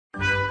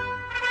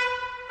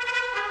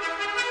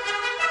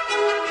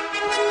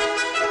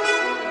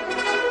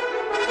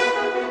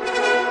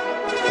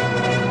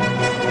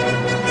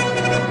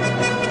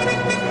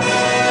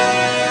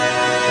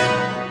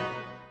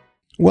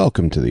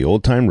Welcome to the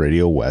Old Time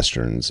Radio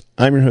Westerns.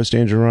 I'm your host,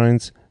 Andrew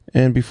Rines,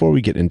 and before we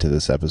get into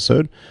this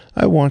episode,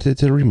 I wanted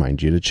to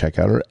remind you to check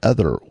out our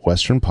other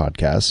Western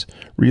podcasts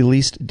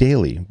released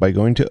daily by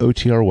going to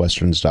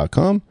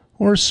otrwesterns.com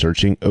or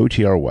searching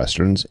OTR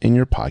Westerns in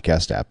your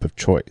podcast app of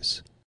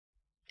choice.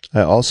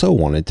 I also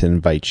wanted to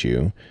invite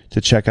you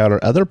to check out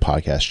our other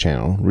podcast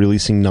channel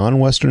releasing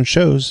non-Western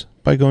shows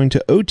by going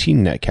to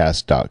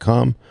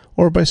otnetcast.com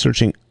or by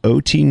searching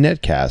OT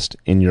Netcast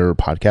in your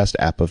podcast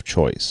app of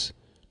choice.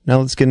 Now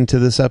let's get into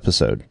this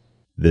episode.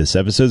 This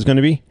episode is going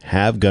to be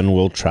Have Gun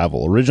Will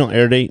Travel. Original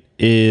air date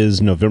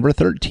is November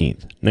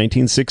 13th,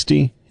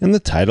 1960, and the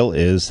title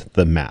is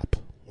The Map.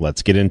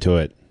 Let's get into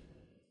it.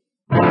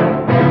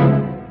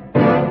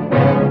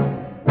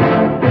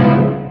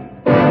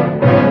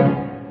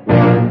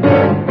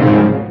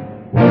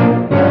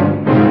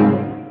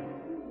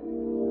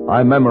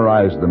 I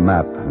memorized the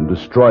map and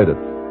destroyed it.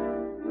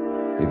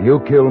 If you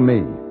kill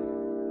me,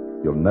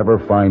 you'll never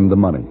find the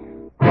money.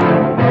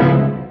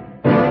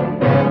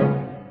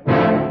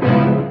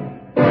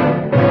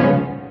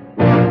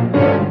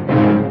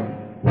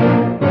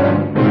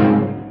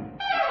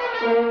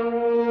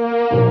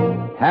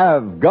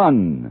 Have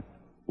Gun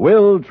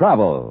Will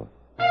Travel.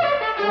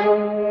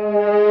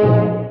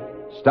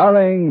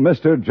 Starring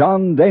Mr.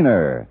 John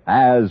Dehner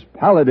as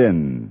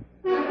Paladin.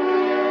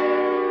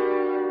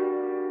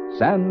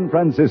 San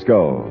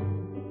Francisco,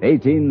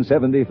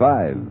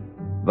 1875.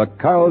 The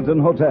Carlton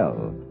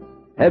Hotel,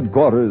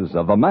 headquarters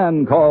of the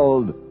man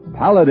called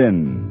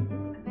Paladin.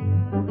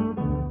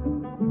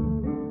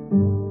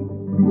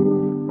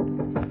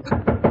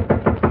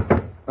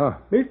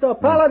 Mr.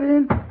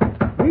 Paladin!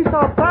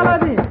 Mr.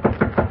 Paladin!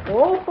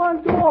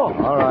 Open door!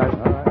 All right.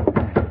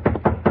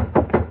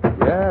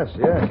 Yes.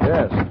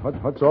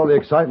 What's all the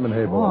excitement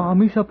here, boy? Oh,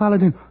 Mr.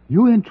 Paladin,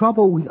 you in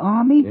trouble with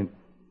Army? In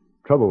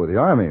trouble with the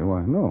Army?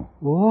 Why, no.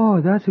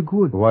 Oh, that's a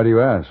good. Why do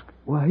you ask?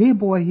 Well, hey,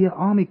 boy, here,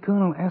 Army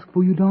Colonel asked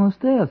for you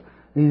downstairs.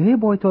 And hey,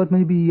 boy, thought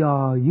maybe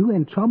you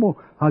in trouble.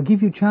 I'll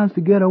give you a chance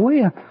to get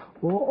away.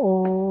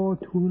 Oh,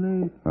 too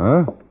late.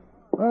 Huh?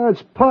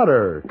 It's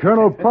Potter,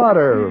 Colonel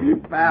Potter.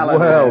 Paladin.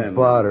 Well,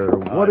 Potter,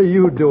 what are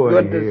you doing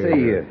Good here? to see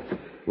you.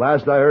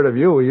 Last I heard of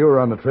you were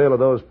on the trail of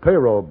those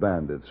payroll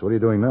bandits. What are you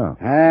doing now?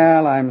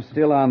 Well, I'm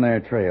still on their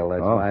trail.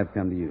 That's why I've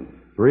come to you.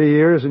 3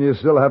 years and you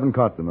still haven't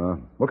caught them, huh?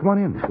 Well, come on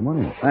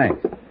in.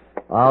 Thanks.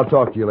 I'll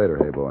talk to you later,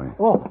 hey boy.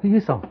 Oh,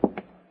 yes, sir.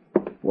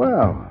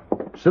 Well,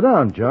 sit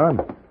down,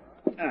 John.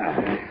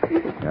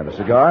 Have a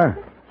cigar?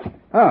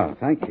 Oh,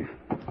 thank you.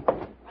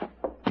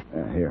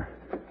 Here.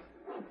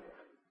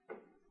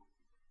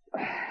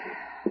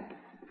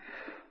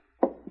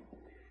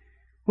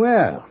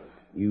 Well,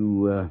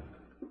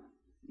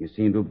 you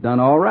seem to have done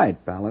all right,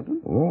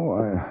 Paladin.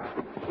 Oh,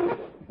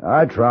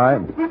 I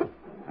tried.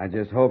 I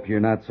just hope you're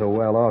not so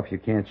well off you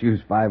can't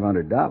use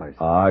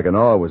 $500. I can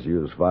always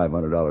use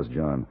 $500,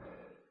 John.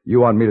 You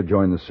want me to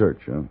join the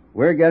search, huh?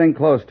 We're getting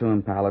close to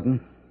him,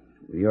 Paladin.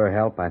 With your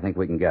help, I think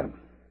we can get him.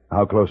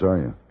 How close are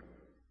you?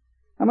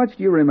 How much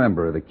do you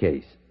remember of the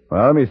case?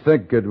 Well, let me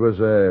think. It was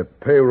a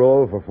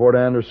payroll for Fort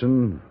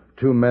Anderson.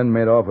 2 men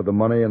made off with the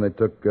money, and they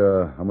took,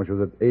 how much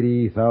was it,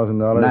 $80,000?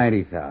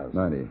 $90,000.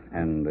 90.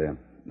 And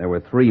there were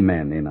 3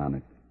 men in on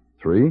it.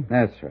 3?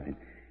 That's right.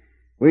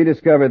 We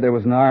discovered there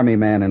was an Army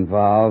man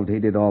involved. He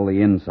did all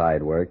the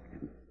inside work.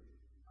 It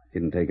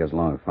didn't take us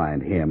long to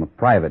find him, a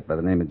private by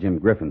the name of Jim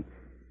Griffin.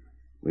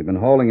 We've been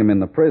holding him in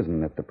the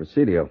prison at the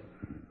Presidio.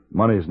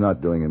 Money's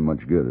not doing him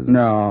much good, is it?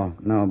 No,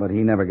 but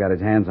he never got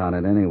his hands on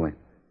it anyway.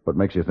 What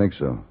makes you think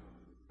so?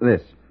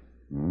 This.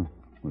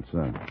 What's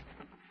that?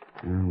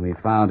 We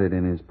found it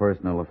in his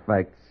personal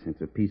effects.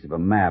 It's a piece of a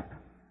map.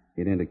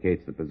 It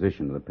indicates the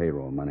position of the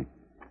payroll money.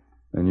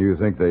 And you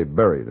think they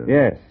buried it?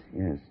 Yes.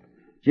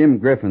 Jim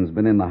Griffin's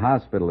been in the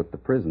hospital at the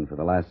prison for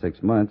the last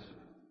 6 months.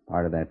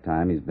 Part of that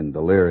time he's been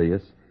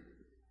delirious.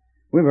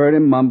 We've heard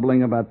him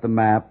mumbling about the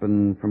map,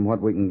 and from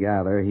what we can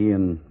gather, he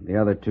and the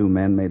other 2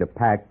 men made a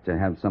pact to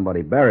have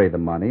somebody bury the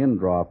money and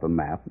draw up a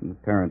map, and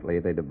apparently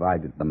they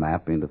divided the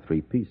map into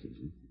 3 pieces.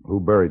 Who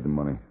buried the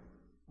money?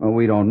 Well,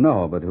 we don't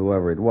know, but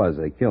whoever it was,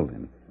 they killed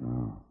him.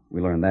 Oh.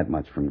 We learned that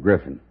much from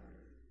Griffin.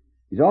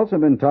 He's also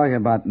been talking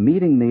about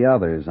meeting the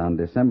others on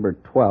December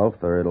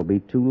 12th, or it'll be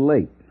too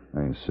late.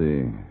 I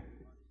see.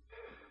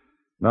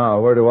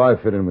 Now, where do I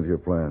fit in with your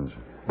plans?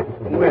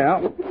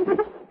 Well,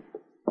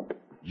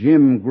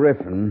 Jim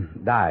Griffin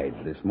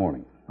died this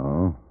morning.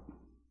 Oh?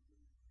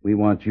 We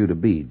want you to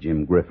be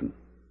Jim Griffin.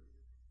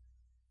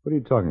 What are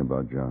you talking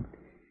about, John?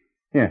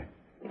 Here.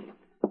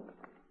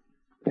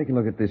 Take a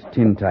look at this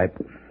tintype.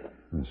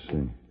 Let's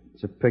see.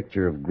 It's a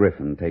picture of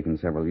Griffin taken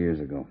several years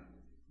ago.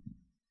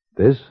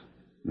 This?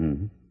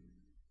 Mm-hmm.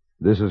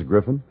 This is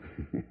Griffin?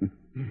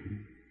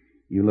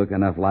 You look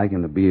enough like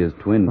him to be his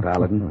twin,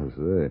 Paladin. I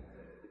see.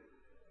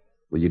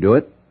 Will you do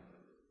it?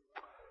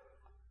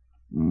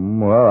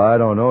 Well, I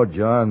don't know,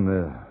 John.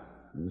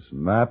 This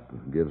map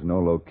gives no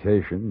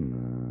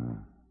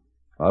location.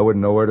 I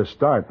wouldn't know where to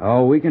start.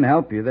 Oh, we can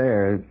help you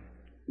there.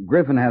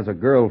 Griffin has a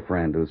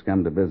girlfriend who's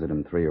come to visit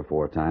him 3 or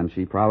 4 times.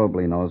 She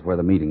probably knows where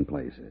the meeting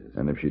place is.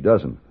 And if she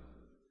doesn't?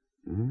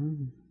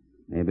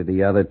 Maybe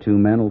the other two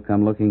men will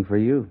come looking for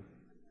you.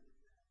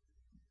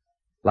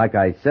 Like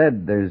I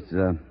said, there's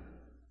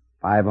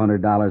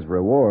 $500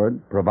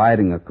 reward,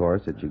 providing, of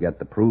course, that you get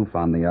the proof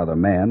on the other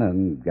men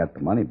and get the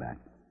money back.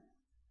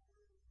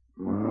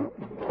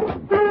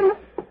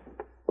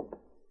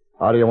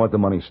 How do you want the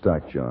money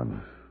stacked,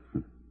 John?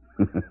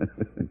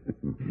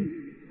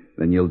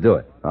 Then you'll do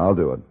it. I'll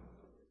do it.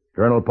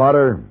 Colonel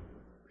Potter,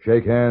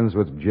 shake hands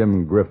with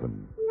Jim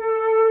Griffin.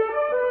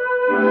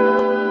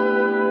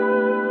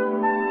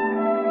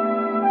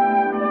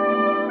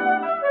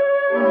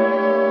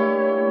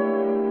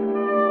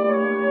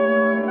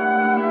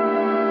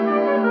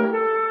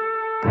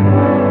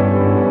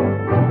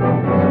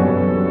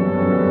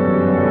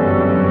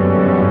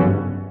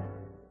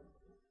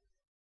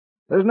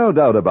 There's no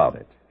doubt about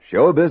it.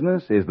 Show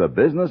business is the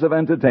business of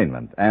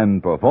entertainment,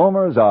 and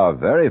performers are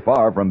very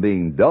far from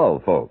being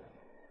dull folk.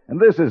 And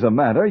this is a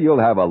matter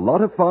you'll have a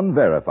lot of fun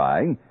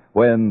verifying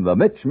when The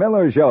Mitch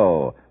Miller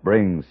Show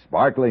brings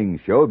sparkling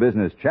show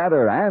business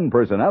chatter and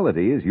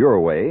personalities your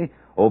way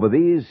over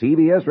these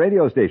CBS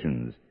radio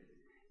stations.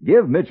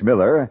 Give Mitch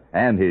Miller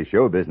and his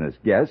show business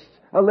guests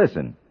a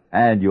listen,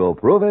 and you'll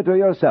prove it to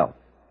yourself.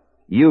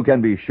 You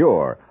can be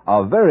sure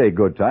a very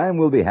good time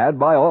will be had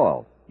by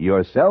all,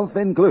 yourself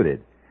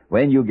included,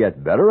 when you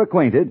get better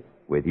acquainted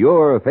with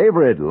your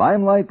favorite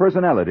limelight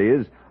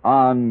personalities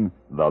on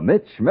The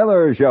Mitch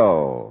Miller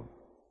Show.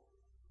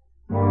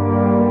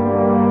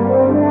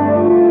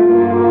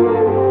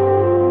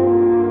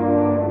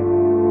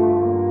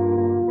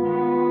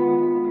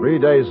 3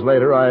 days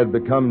later, I had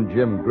become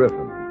Jim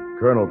Griffin.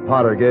 Colonel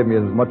Potter gave me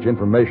as much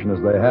information as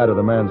they had of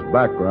the man's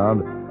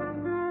background,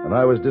 and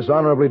I was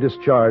dishonorably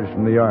discharged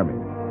from the Army.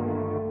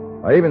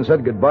 I even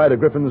said goodbye to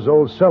Griffin's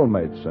old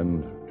cellmates,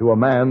 and to a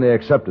man they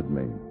accepted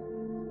me.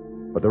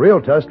 But the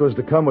real test was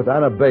to come with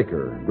Anna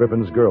Baker,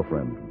 Griffin's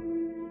girlfriend.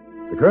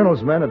 The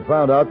colonel's men had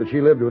found out that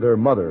she lived with her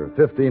mother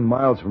 15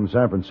 miles from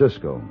San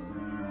Francisco.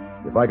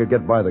 If I could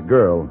get by the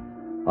girl,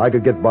 I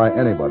could get by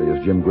anybody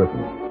as Jim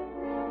Griffin.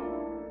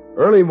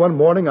 Early one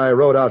morning, I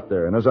rode out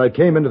there, and as I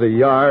came into the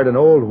yard, an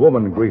old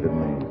woman greeted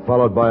me,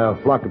 followed by a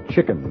flock of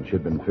chickens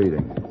she'd been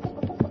feeding.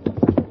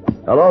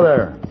 Hello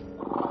there.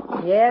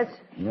 Yes?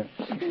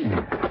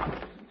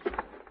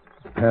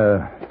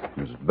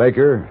 Mrs.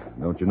 Baker,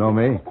 don't you know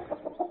me?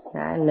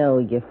 I know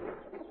you.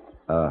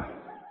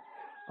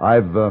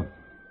 I've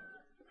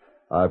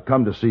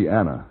come to see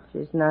Anna.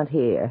 She's not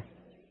here.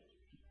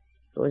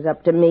 If it was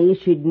up to me,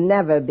 she'd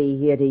never be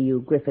here to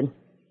you, Griffin.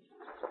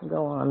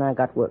 Go on, I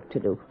got work to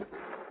do.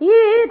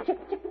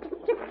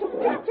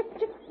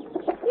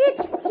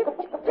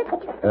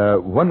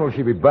 When will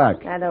she be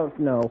back? I don't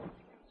know.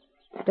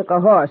 Took a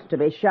horse to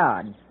be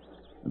shod.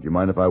 Do you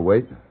mind if I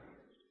wait?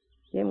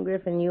 Jim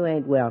Griffin, you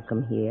ain't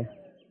welcome here.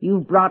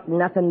 You've brought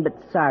nothing but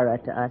sorrow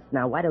to us.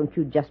 Now, why don't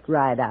you just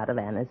ride out of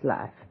Anna's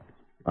life?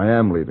 I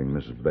am leaving,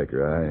 Mrs.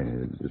 Baker. I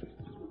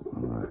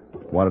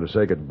wanted to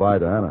say goodbye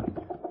to Anna.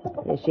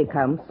 Here she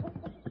comes.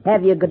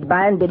 Have your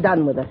goodbye and be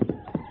done with her.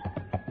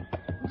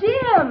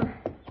 Jim!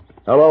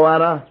 Hello,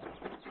 Anna.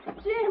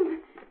 Jim,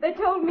 they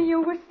told me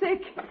you were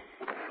sick.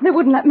 They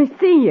wouldn't let me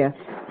see you.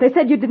 They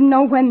said you didn't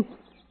know when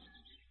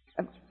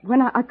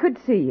I could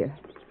see you.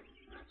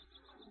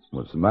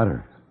 What's the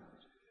matter?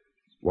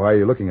 Why are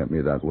you looking at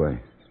me that way?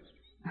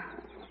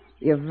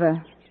 You've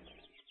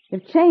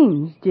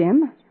changed,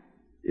 Jim.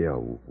 Yeah,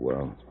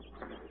 well,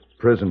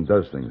 prison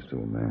does things to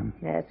a man.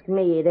 Ask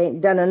me, it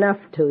ain't done enough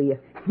to you.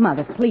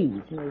 Mother,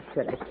 please. We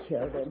should have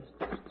killed him.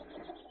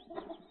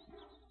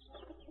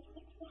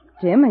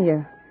 Jim,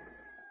 are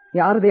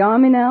you out of the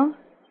Army now?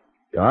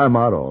 Yeah, I'm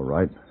out all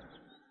right.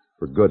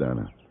 For good,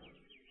 Anna.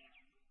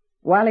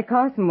 Wiley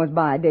Carson was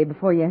by day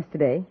before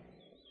yesterday.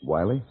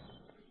 Wiley?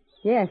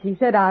 Yes, he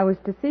said I was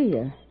to see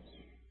you.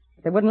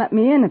 They wouldn't let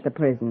me in at the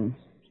prison.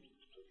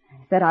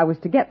 He said I was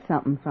to get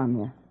something from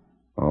you.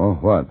 Oh,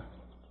 what?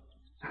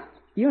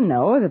 You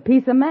know, the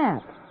piece of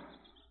map.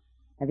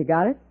 Have you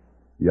got it?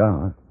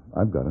 Yeah,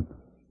 I've got it.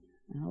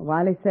 Well,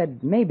 Wiley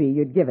said maybe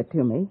you'd give it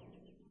to me.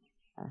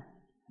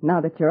 Now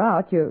that you're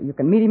out, you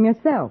can meet him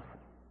yourself.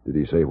 Did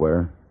he say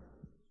where?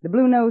 The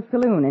Blue Nose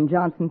Saloon in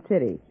Johnson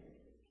City.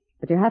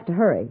 But you have to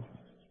hurry.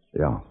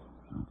 Yeah.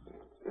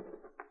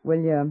 Will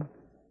you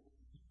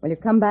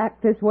come back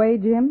this way,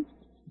 Jim?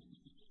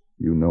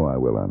 You know I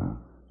will, Anna.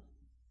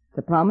 It's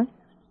a promise?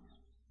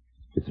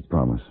 It's a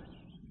promise.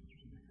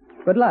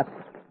 Good luck.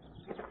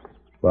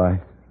 Bye.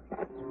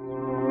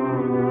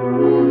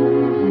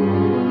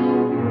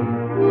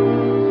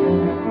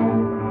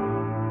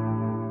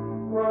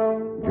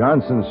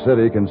 Johnson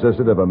City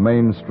consisted of a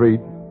main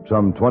street,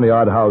 some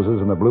 20-odd houses,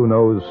 and the Blue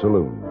Nose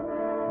Saloon.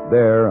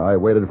 There, I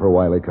waited for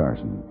Wiley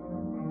Carson.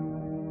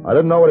 I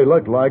didn't know what he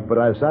looked like, but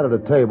I sat at a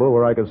table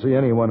where I could see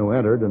anyone who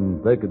entered,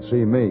 and they could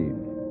see me.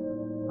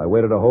 I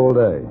waited a whole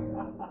day,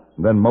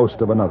 and then most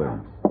of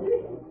another.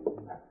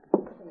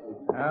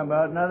 How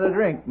about another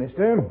drink,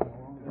 mister?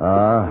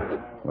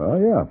 Well,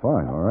 yeah,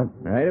 fine, all right.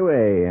 Right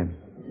away.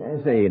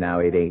 Say now,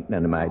 it ain't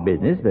none of my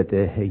business, but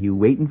you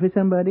waiting for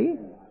somebody?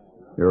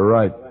 You're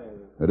right.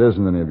 It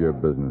isn't any of your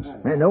business.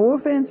 No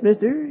offense,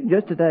 mister.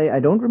 Just that I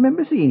don't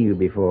remember seeing you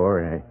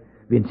before. I've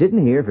been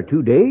sitting here for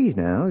 2 days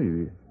now.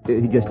 You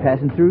just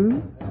passing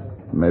through?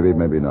 Maybe,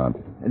 maybe not.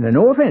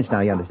 No offense now,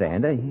 you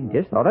understand. I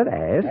just thought I'd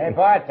ask. Hey,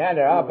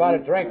 bartender, how about a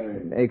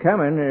drink? Hey,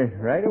 coming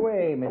right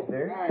away,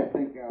 mister.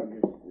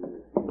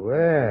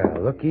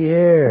 Well, looky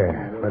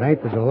here. If it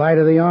ain't the delight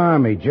of the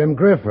Army, Jim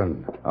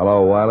Griffin.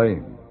 Hello,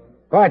 Wiley.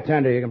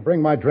 Bartender, you can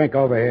bring my drink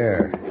over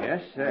here.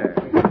 Yes, sir.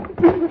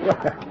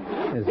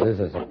 This is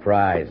a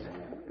surprise.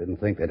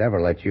 Didn't think they'd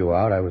ever let you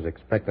out. I was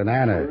expecting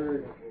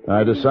Anna.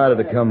 I decided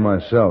to come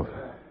myself.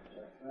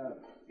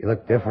 You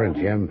look different,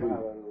 Jim.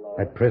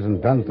 That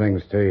prison done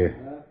things to you.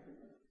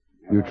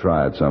 You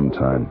try it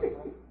sometime.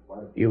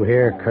 You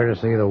here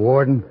courtesy of the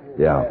warden?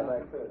 Yeah.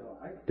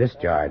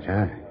 Discharge,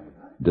 huh?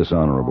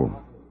 Dishonorable.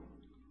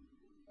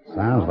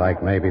 Sounds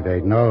like maybe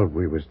they knowed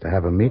we was to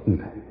have a meeting.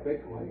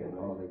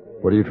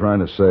 What are you trying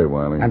to say,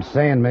 Wiley? I'm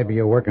saying maybe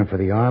you're working for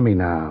the Army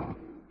now.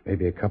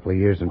 Maybe a couple of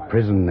years in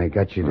prison, they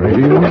got you...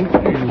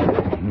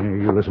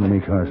 You listen to me,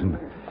 Carson.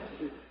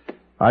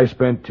 I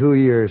spent 2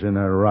 years in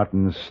a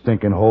rotten,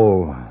 stinking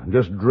hole,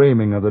 just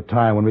dreaming of the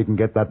time when we can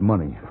get that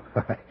money.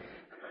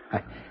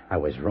 I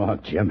was wrong,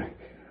 Jim.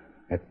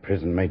 That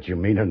prison made you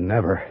meaner than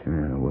ever.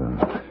 Yeah,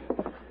 well,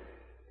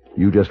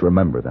 you just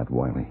remember that,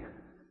 Wiley.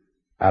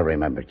 I'll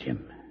remember,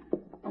 Jim.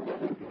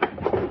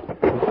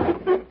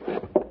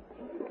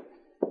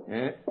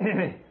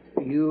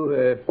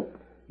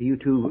 You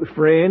two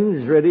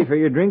friends ready for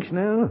your drinks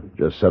now?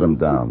 Just set them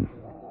down.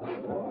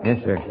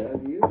 Yes, sir.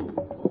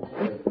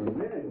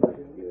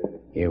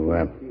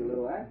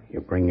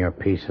 You bring your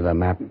piece of the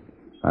map?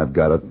 I've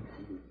got it.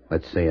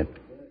 Let's see it.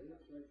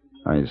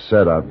 I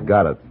said I've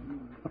got it.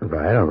 All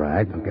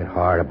right. Don't get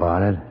hard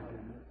about it.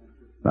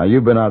 Now,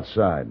 you've been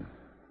outside.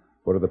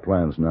 What are the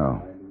plans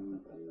now?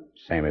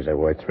 Same as they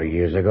were 3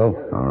 years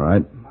ago. All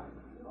right.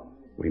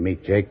 We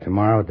meet Jake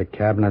tomorrow at the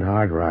cabin at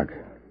Hard Rock.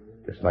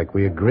 Just like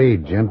we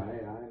agreed, Jim.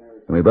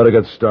 And we better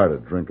get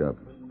started. Drink up.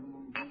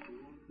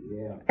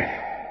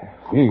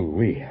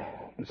 Ooh-wee.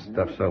 This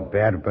stuff's so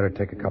bad, we better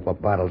take a couple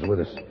of bottles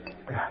with us.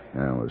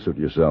 Yeah, well, suit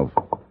yourself.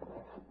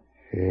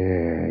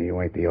 Yeah, you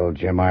ain't the old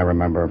Jim I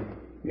remember.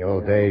 The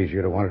old days,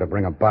 you'd have wanted to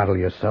bring a bottle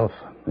yourself.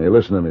 Hey,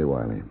 listen to me,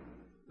 Wiley.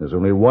 There's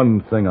only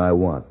one thing I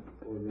want.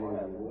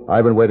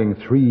 I've been waiting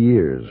 3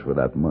 years for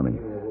that money.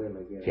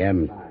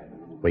 Jim,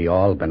 we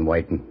all been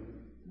waiting.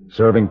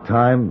 Serving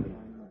time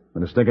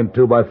in a stinking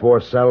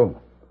 2x4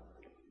 cell.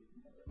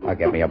 I'll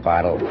get me a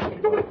bottle.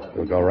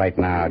 We'll go right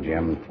now,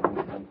 Jim.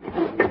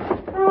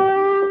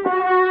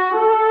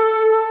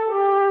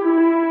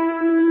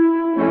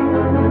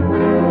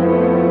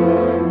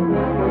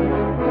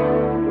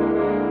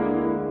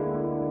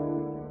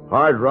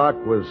 Hard Rock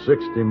was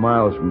 60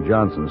 miles from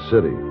Johnson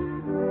City.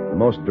 The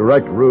most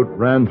direct route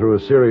ran through a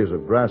series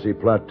of grassy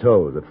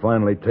plateaus that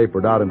finally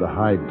tapered out into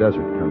high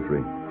desert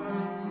country.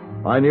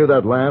 I knew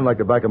that land like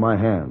the back of my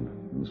hand,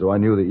 and so I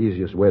knew the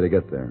easiest way to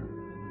get there.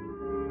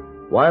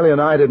 Wiley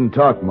and I didn't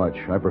talk much.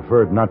 I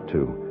preferred not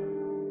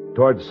to.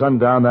 Toward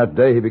sundown that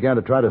day, he began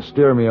to try to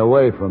steer me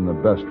away from the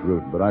best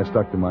route, but I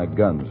stuck to my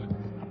guns.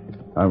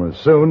 I was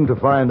soon to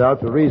find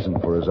out the reason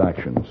for his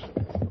actions.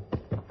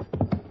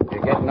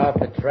 You're getting off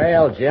the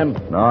trail, Jim.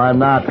 No, I'm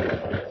not.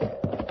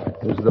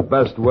 This is the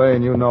best way,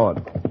 and you know it.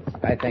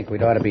 I think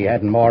we'd ought to be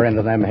heading more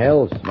into them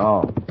hills.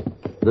 No,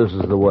 this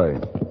is the way.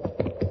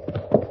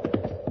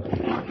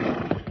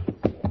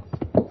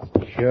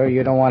 Sure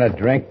you don't want a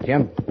drink,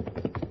 Jim?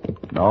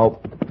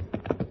 Nope.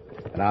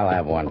 And I'll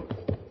have one.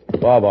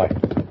 Ball boy.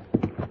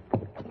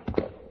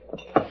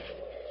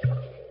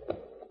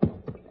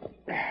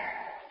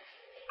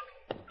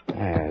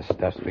 This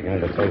stuff's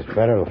beginning to taste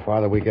better the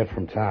farther we get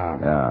from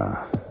town.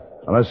 Yeah.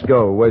 Now, let's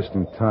go. We're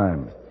wasting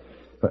time.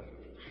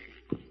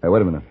 Hey,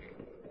 wait a minute.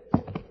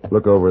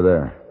 Look over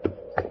there.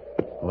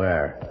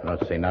 Where? I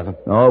don't see nothing.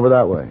 No, over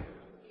that way.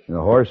 The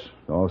horse,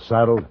 all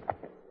saddled.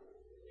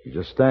 He's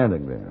just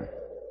standing there.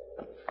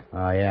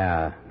 Oh,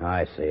 yeah.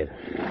 I see it.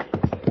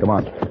 Come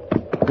on.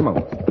 Come on.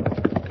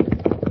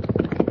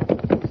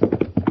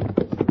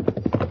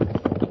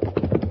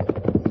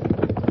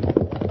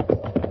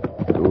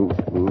 Ooh.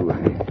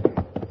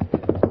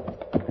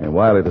 Hey,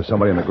 Wiley, there's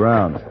somebody on the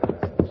ground.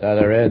 So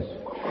there is.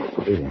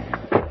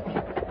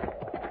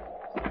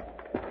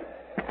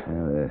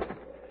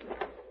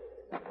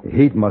 The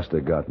heat must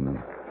have gotten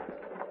him.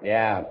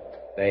 Yeah,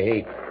 the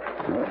heat.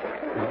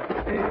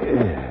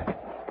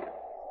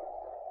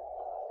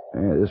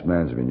 Yeah, this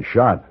man's been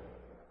shot.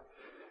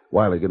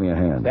 Wiley, give me a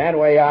hand. Stand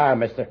where you are,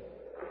 mister.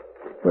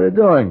 What are you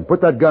doing?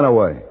 Put that gun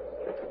away.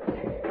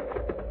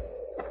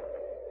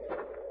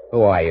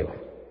 Who are you?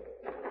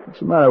 What's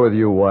the matter with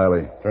you,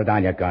 Wiley? Throw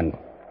down your gun.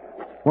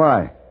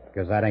 Why?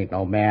 Because that ain't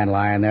no man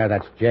lying there.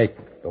 That's Jake,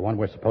 the one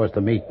we're supposed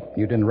to meet.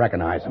 You didn't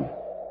recognize him.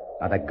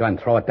 Now that gun,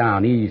 throw it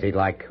down easy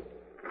like.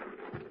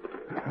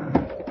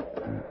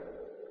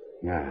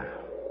 Yeah.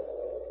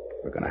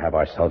 We're going to have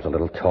ourselves a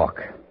little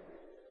talk.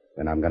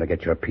 Then I'm going to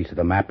get you a piece of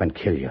the map and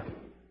kill you.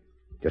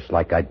 Just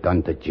like I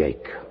done to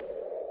Jake.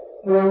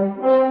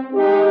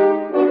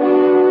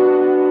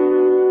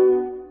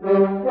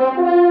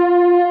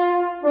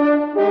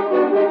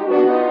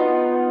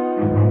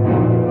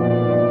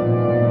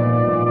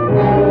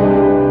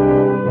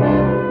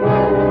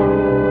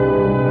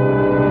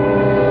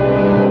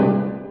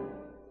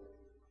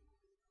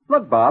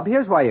 Bob,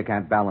 here's why you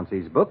can't balance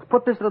these books.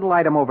 Put this little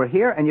item over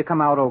here, and you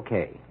come out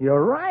okay.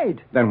 You're right.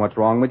 Then what's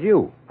wrong with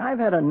you? I've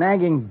had a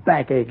nagging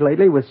backache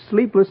lately with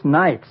sleepless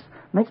nights.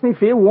 Makes me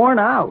feel worn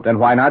out. Then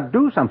why not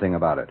do something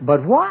about it?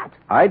 But what?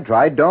 I'd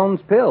try Doan's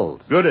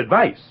Pills. Good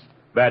advice.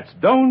 That's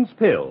Doan's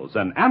Pills,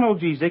 an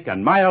analgesic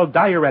and mild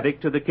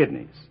diuretic to the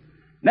kidneys.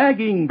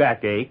 Nagging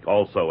backache,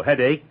 also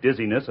headache,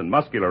 dizziness, and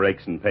muscular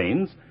aches and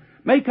pains,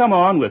 may come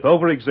on with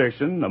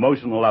overexertion,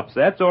 emotional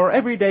upsets, or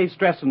everyday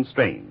stress and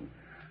strain.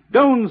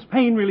 Doan's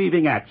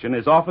pain-relieving action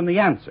is often the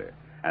answer,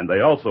 and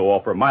they also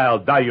offer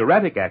mild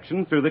diuretic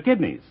action through the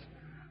kidneys.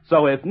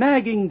 So if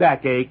nagging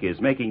backache is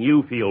making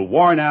you feel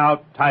worn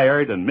out,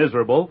 tired, and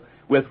miserable,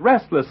 with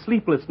restless,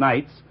 sleepless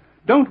nights,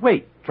 don't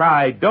wait.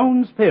 Try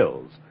Doan's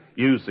Pills,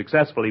 used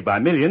successfully by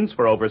millions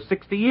for over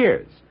 60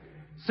 years.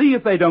 See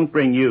if they don't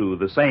bring you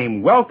the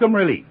same welcome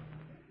relief.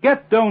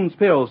 Get Doan's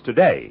Pills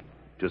today.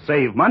 To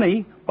save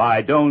money,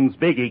 buy Doan's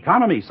Big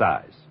Economy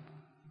size.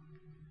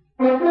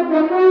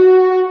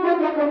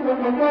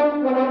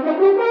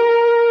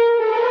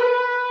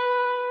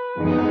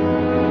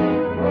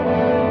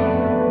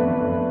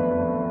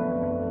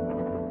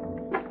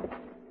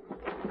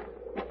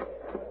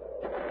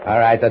 All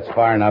right, that's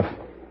far enough.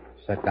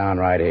 Sit down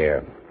right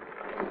here.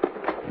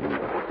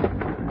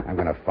 I'm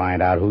going to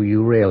find out who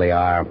you really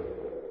are.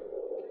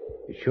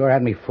 You sure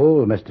had me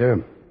fooled,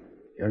 mister.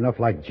 You're enough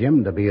like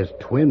Jim to be his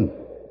twin.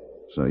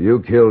 So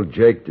you killed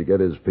Jake to get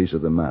his piece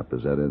of the map,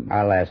 is that it?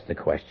 I'll ask the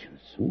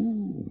questions.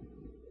 Ooh.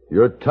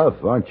 You're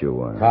tough, aren't you,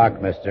 Wyatt?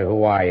 Talk, mister.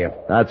 Who are you?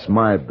 That's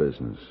my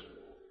business.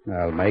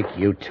 I'll make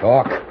you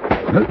talk.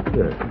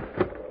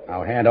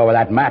 Now hand over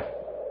that map.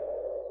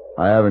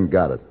 I haven't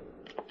got it.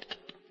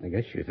 I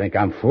guess you think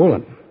I'm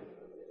fooling.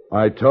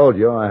 I told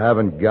you I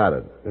haven't got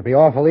it. It'd be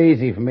awful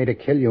easy for me to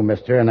kill you,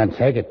 mister, and then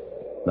take it.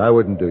 That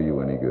wouldn't do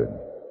you any good.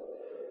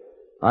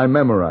 I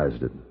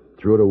memorized it,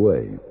 threw it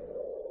away.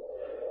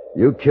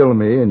 You kill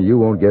me and you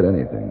won't get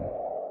anything.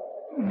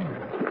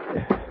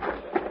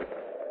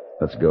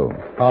 Let's go.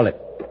 Hold it.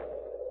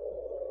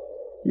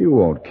 You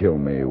won't kill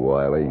me,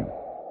 Wiley.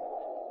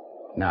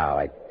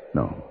 No,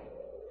 No,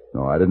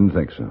 I didn't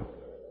think so.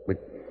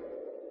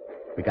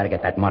 We gotta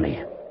get that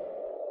money.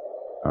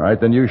 All right,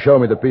 then you show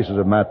me the pieces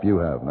of map you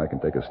have, and I can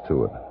take us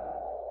to it.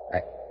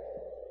 I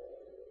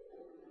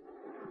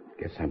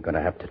guess I'm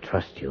gonna have to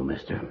trust you,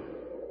 mister.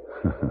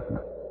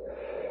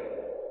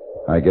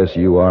 I guess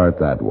you are at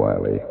that,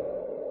 Wiley.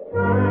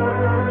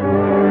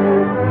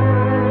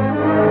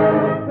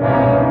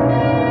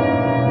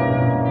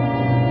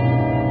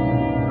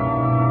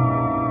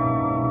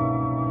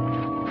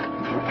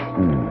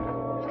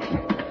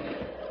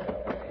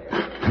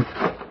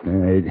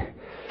 It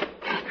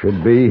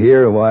should be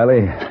here,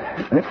 Wiley.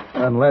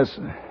 Unless...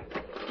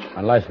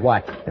 Unless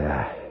what?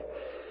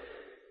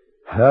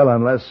 Well,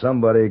 unless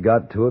somebody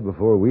got to it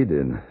before we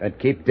did. Then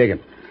keep digging.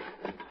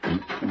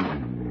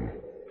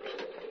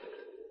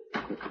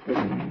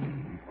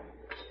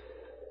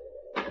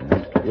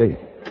 Hey.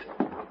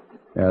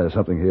 Yeah, there's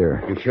something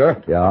here. You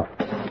sure? Yeah.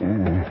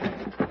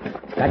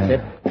 That's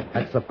it.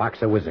 That's the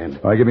box it was in.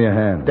 All right, give me a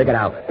hand. Dig it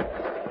out.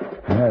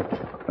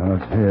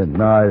 Okay,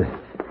 no,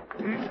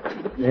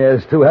 yeah,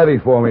 it's too heavy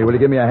for me. Will you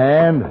give me a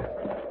hand?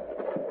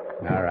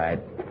 All right.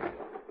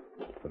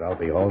 But I'll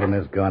be holding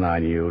this gun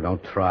on you.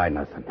 Don't try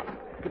nothing.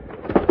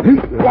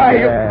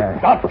 Why,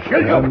 I'll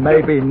kill you.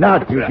 Maybe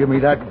not. You give me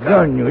that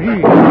gun, you...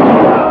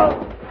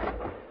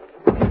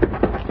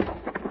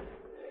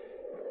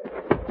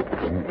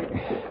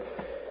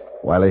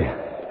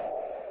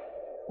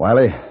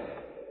 Wiley?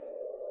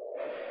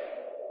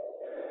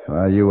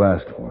 Well, you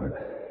asked for it.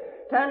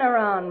 Turn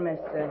around,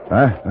 mister.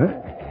 Huh?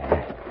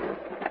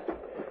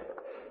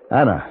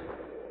 Anna.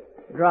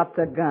 Drop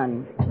the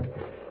gun.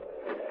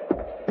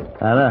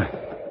 Anna,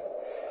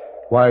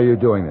 why are you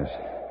doing this?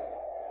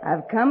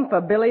 I've come for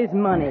Billy's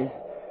money.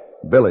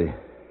 Billy.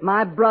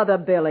 My brother,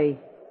 Billy.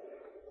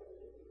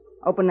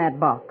 Open that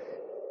box.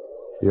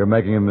 You're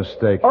making a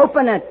mistake.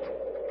 Open it.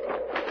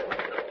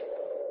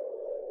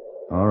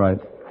 All right.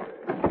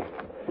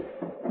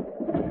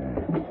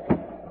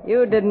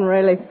 You didn't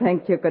really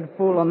think you could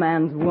fool a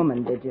man's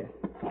woman, did you?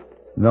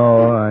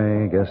 No,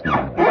 I guess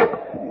not.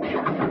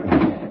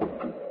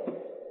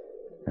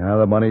 Now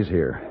the money's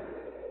here.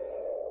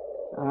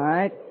 All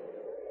right.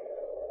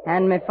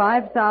 Hand me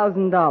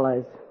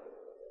 $5,000.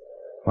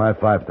 Why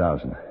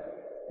 5,000?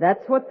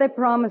 That's what they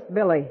promised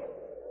Billy.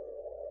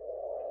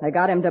 They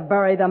got him to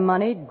bury the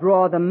money,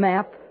 draw the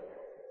map.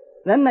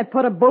 Then they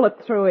put a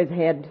bullet through his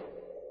head.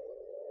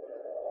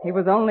 He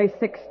was only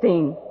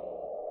 16.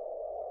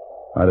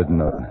 I didn't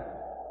know that.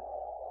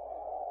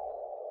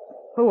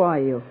 Who are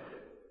you?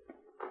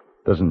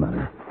 Doesn't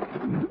matter.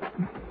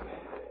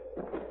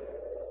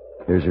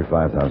 Here's your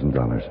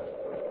 $5,000.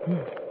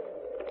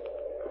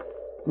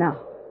 Now,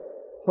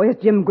 where's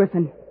Jim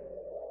Griffin?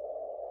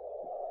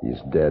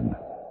 He's dead.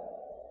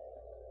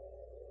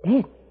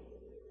 Dead?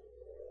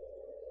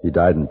 He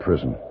died in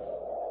prison.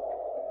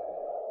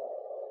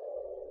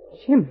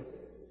 Jim?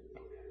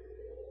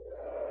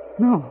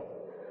 No.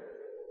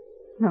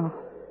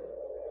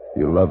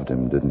 You loved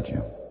him, didn't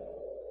you?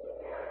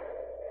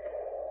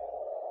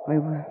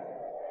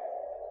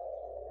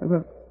 We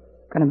were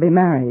going to be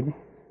married.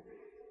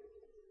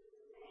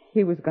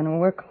 He was going to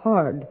work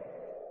hard,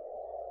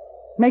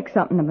 make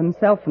something of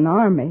himself in the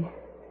army.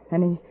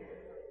 And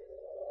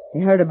he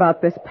heard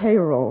about this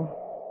payroll.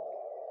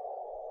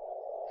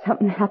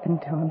 Something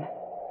happened to him.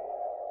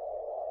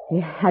 He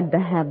had to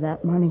have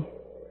that money.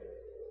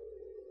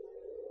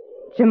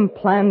 Jim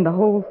planned the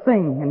whole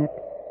thing, and it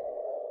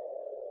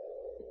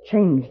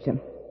changed him.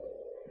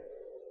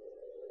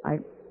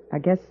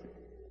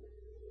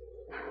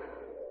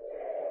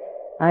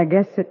 I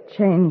guess it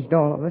changed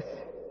all of us.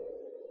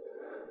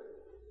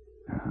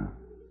 Uh-huh.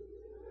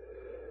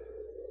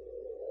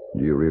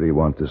 Do you really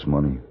want this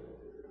money?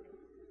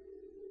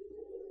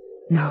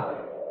 No.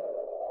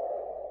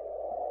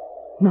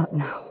 Not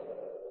now.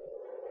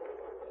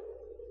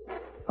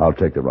 I'll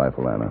take the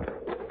rifle, Anna.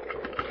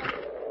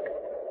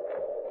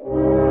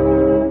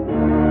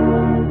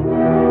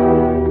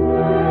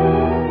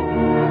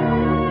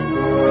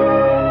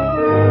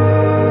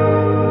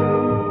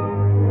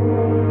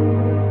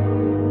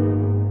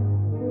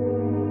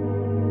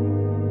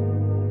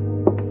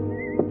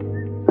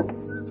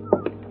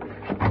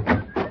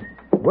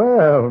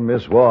 Well,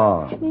 Miss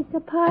Wong.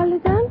 Mr.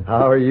 Paladin?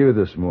 How are you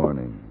this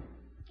morning?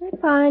 I'm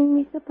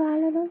fine, Mr.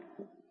 Paladin.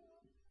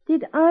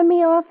 Did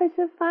Army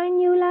officer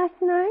find you last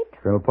night?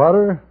 Colonel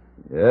Potter?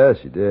 Yes,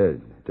 she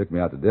did. Took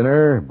me out to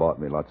dinner, bought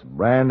me lots of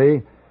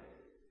brandy,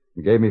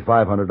 and gave me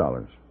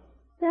 $500.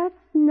 That's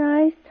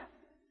nice.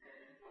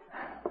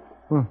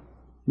 Well,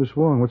 Miss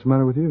Wong, what's the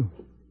matter with you?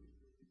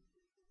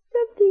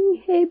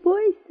 Something Hey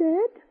Boy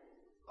said.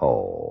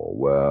 Oh,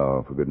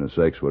 well, for goodness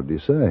sakes, what did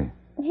he say?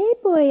 Hey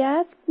Boy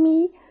asked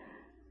me,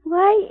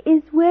 why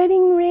is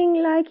wedding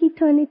ring like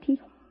eternity?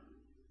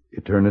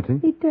 Eternity?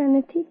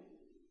 Eternity.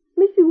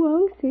 Mr.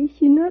 Wong says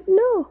she not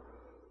know.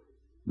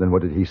 Then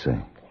what did he say?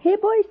 Hey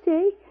Boy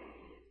say,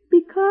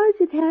 because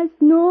it has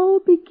no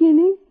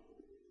beginning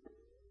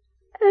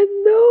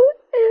and no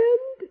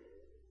end.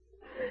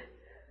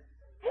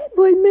 Hey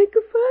Boy make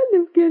a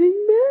fun of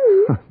getting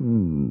married.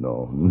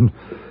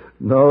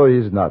 No,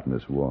 he's not,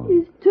 Miss Wong.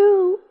 He's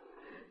true.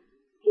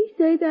 He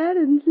say that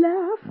and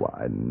laugh.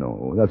 Why,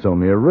 no, that's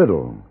only a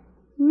riddle.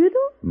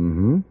 Riddle?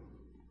 Mm-hmm.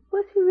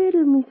 What's a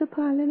riddle, Mr.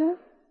 Paladin?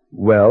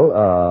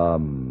 Well,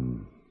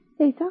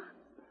 Say so?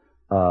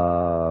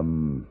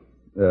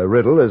 a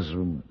riddle is,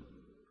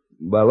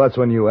 well, that's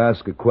when you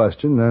ask a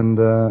question and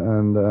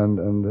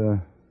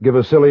give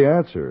a silly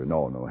answer.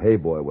 No, Hey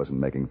Boy wasn't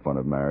making fun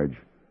of marriage.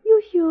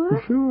 You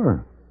sure?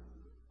 Sure.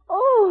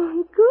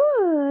 Oh,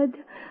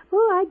 good.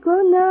 Oh, I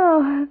go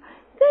now.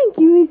 Thank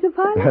you, Mr.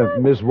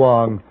 Paladin. Miss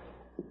Wong,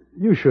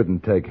 you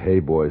shouldn't take Hey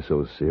Boy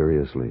so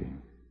seriously.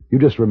 You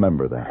just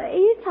remember that.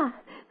 Yes,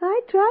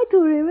 I try to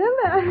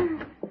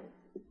remember.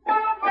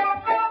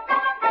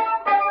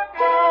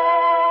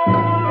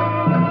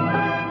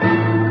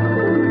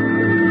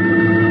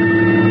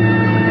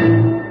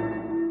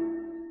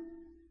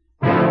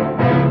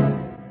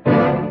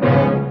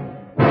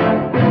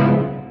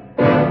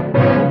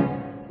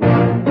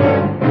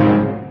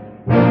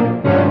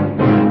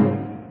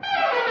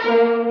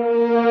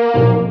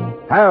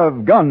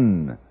 Have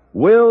Gun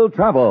Will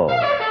Travel.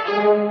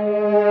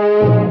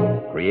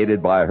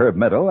 Created by Herb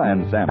Meadow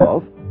and Sam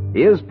Wolf,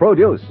 is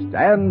produced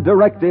and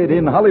directed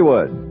in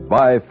Hollywood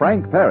by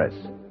Frank Paris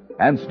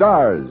and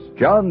stars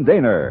John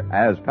Daner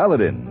as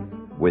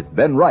Paladin, with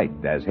Ben Wright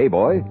as Hey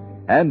Boy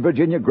and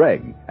Virginia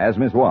Gregg as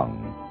Miss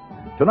Wong.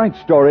 Tonight's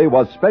story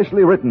was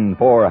specially written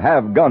for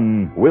Have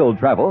Gun Will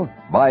Travel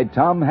by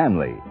Tom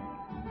Hanley.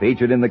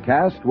 Featured in the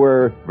cast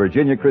were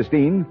Virginia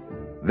Christine,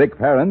 Vic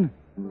Perrin,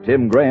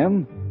 Tim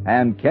Graham,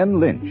 and Ken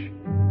Lynch.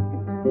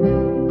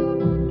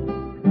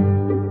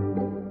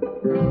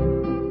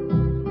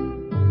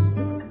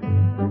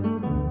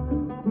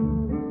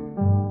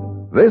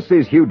 This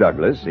is Hugh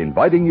Douglas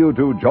inviting you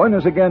to join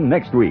us again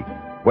next week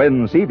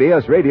when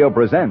CBS Radio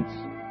presents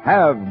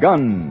Have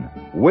Gun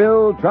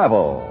Will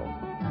Travel.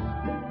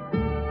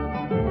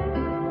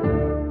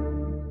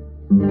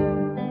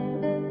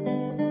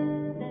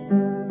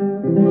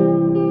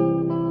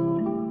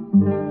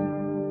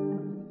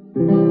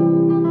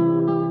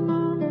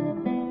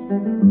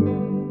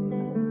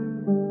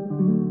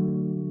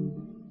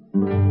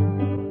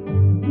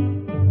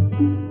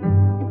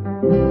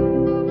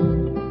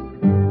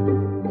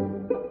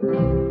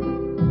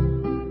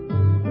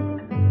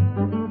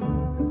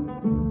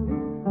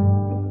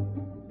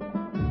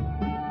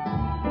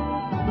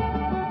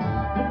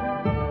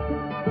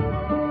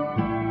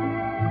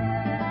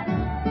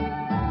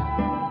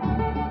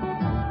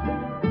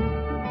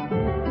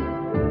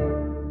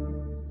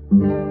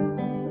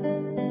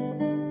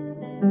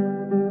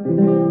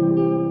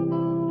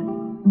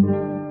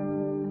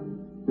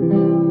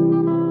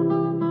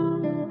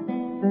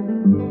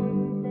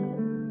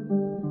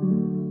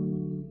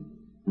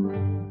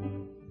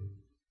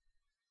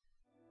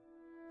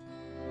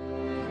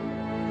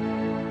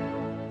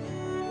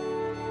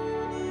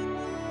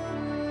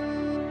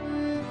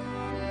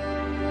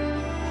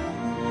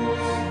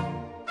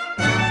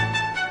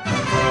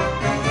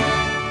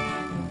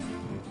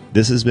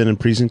 This has been a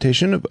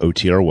presentation of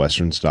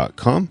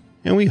OTRWesterns.com,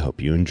 and we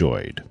hope you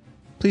enjoyed.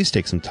 Please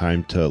take some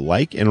time to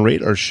like and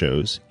rate our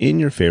shows in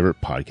your favorite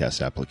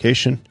podcast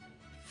application.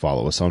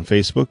 Follow us on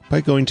Facebook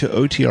by going to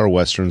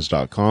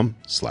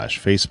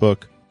OTRWesterns.com/Facebook.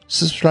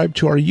 Subscribe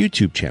to our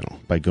YouTube channel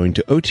by going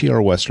to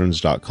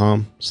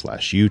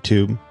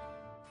OTRWesterns.com/YouTube.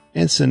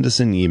 And send us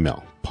an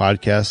email,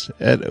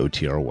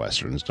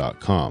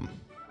 podcast@OTRWesterns.com.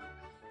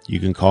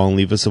 You can call and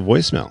leave us a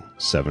voicemail,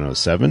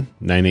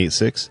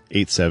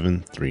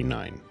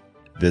 707-986-8739.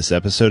 This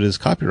episode is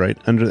copyright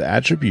under the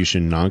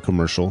Attribution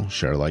Non-Commercial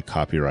Share-alike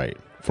copyright.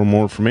 For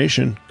more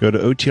information, go to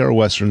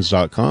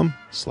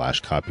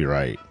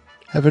OTRWesterns.com/copyright.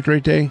 Have a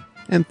great day,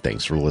 and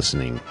thanks for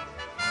listening.